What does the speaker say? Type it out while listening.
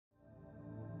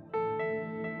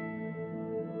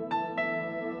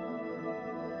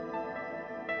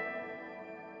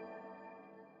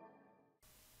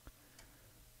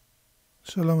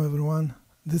Shalom everyone.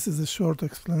 This is a short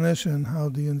explanation how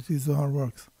the Unity Zohar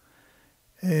works.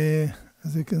 As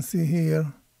you can see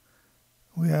here,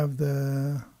 we have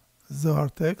the Zohar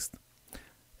text.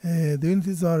 The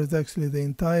Unity Zohar is actually the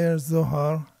entire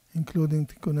Zohar, including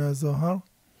Tikkunei Zohar,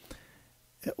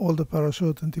 all the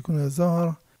parashot and Tikkunei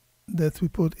Zohar that we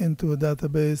put into a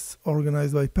database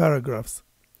organized by paragraphs.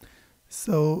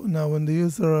 So now when the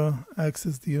user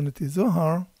accesses the Unity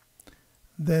Zohar,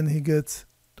 then he gets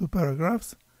two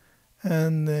paragraphs,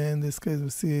 and in this case we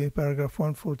see paragraph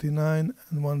 149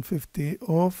 and 150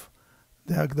 of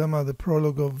the Hakdama, the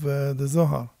prologue of the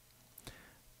Zohar.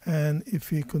 And if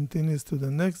he continues to the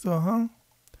next Zohar,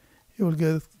 he will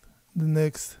get the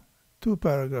next two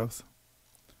paragraphs,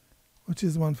 which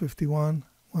is 151,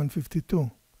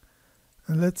 152.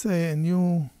 And let's say a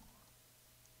new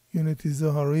Unity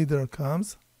Zohar reader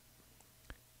comes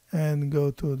and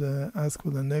go to the ask for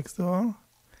the next Zohar.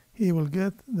 He will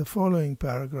get the following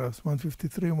paragraphs,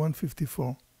 153,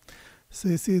 154. So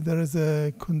you see there is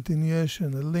a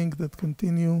continuation, a link that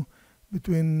continue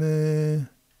between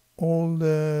all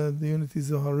the Unity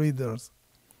Zohar readers.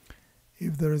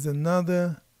 If there is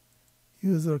another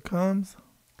user comes,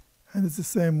 and it's the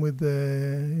same with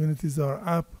the Unity Zohar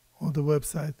app or the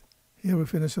website. Here we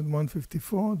finish at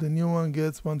 154, the new one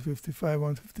gets 155,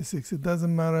 156. It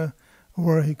doesn't matter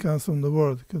where he comes from the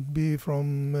world. It could be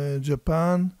from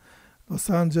Japan, Los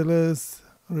Angeles,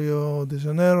 Rio de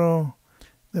Janeiro.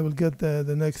 They will get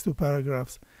the next two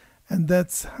paragraphs. And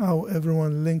that's how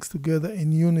everyone links together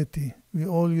in Unity. We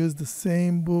all use the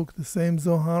same book, the same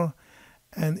Zohar,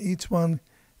 and each one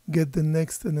get the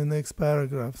next and the next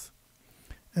paragraphs.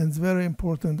 And it's a very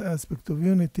important aspect of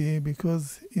Unity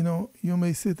because, you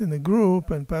may sit in a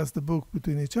group and pass the book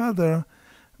between each other,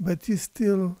 but you're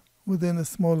still within a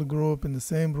small group in the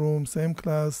same room, same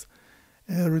class,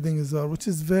 reading Zohar, which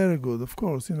is very good, of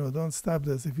course. Don't stop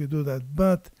this if you do that.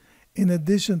 But in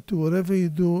addition to whatever you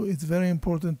do, it's very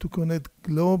important to connect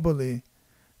globally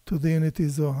to the Unity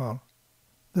Zohar.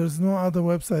 There's no other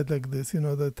website like this,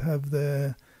 that have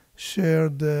the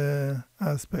shared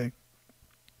aspect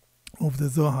of the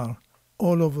Zohar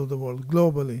all over the world,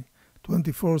 globally,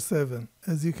 24/7.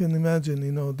 As you can imagine,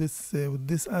 with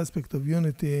this aspect of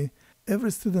Unity,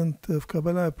 every student of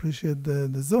Kabbalah appreciates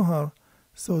the Zohar.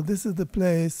 So this is the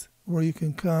place where you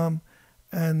can come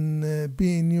and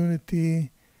be in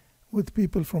unity with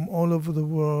people from all over the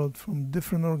world, from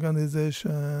different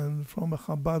organizations, from a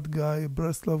Chabad guy, a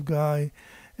Breslov guy,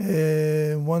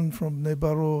 one from Bnei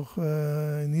Baruch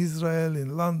in Israel,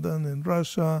 in London, in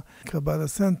Russia, Kabbalah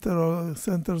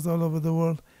centers all over the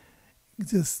world.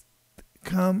 Just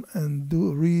come and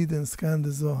read and scan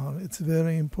the Zohar. It's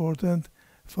very important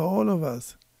for all of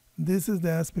us. This is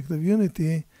the aspect of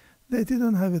Unity that you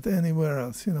don't have it anywhere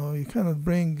else. You cannot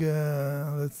bring,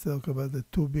 let's talk about the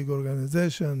two big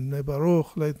organizations, Bnei Baruch,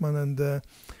 Leitman, and the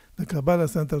Kabbalah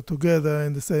Center together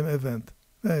in the same event.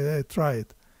 Try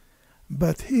it.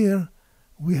 But here,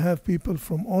 we have people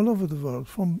from all over the world,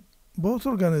 from both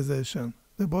organizations.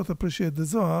 They both appreciate the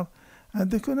Zohar, and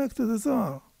they connect to the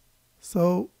Zohar.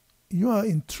 So you are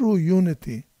in true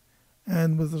unity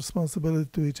and with responsibility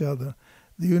to each other.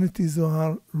 The Unity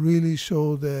Zohar really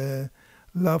show the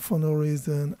love for no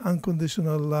reason,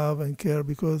 unconditional love and care,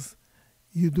 because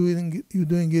you're doing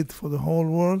it for the whole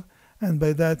world, and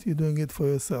by that you're doing it for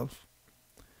yourself.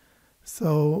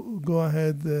 So go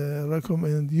ahead,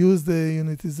 use the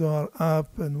Unity Zohar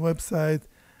app and website,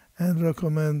 and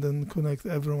recommend and connect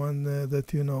everyone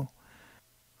that you know.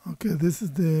 Okay, this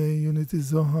is the Unity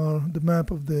Zohar, the map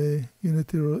of the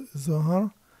Unity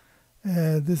Zohar.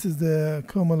 This is the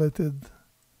accumulated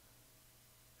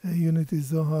Unity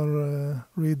Zohar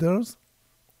readers.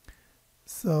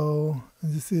 So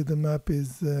as you see, the map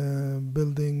is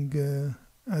building,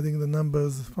 adding the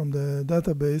numbers from the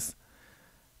database,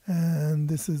 and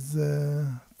this is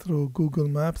through Google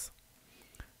Maps,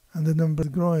 and the number is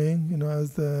growing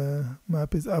as the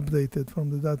map is updated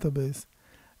from the database,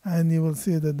 and you will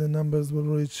see that the numbers will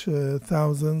reach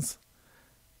thousands,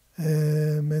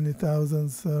 many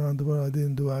thousands around the world. I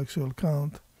didn't do actual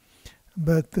count.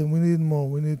 But we need more.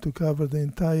 We need to cover the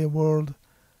entire world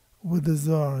with the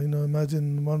Zohar.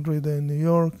 Imagine one reader in New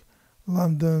York,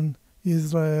 London,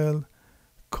 Israel,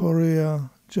 Korea,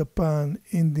 Japan,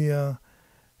 India,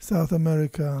 South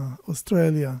America,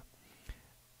 Australia,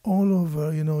 all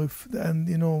over.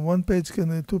 One page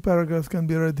two paragraphs can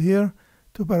be read here,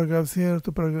 two paragraphs here,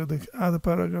 the other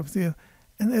paragraphs here,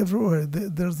 and everywhere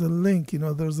there's a link.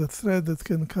 There's a thread that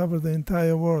can cover the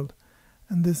entire world.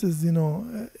 And this is,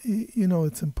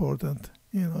 it's important.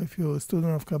 If you're a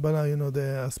student of Kabbalah,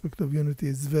 the aspect of unity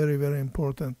is very, very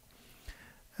important.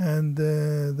 and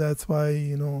that's why,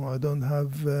 I don't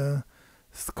have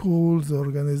schools,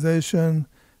 organization,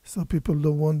 so people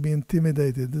won't be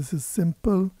intimidated. This is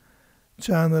simple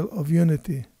channel of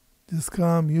Unity. Just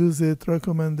come, use it,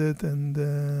 recommend it, and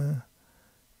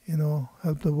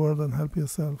help the world and help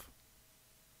yourself.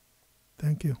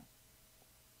 Thank you.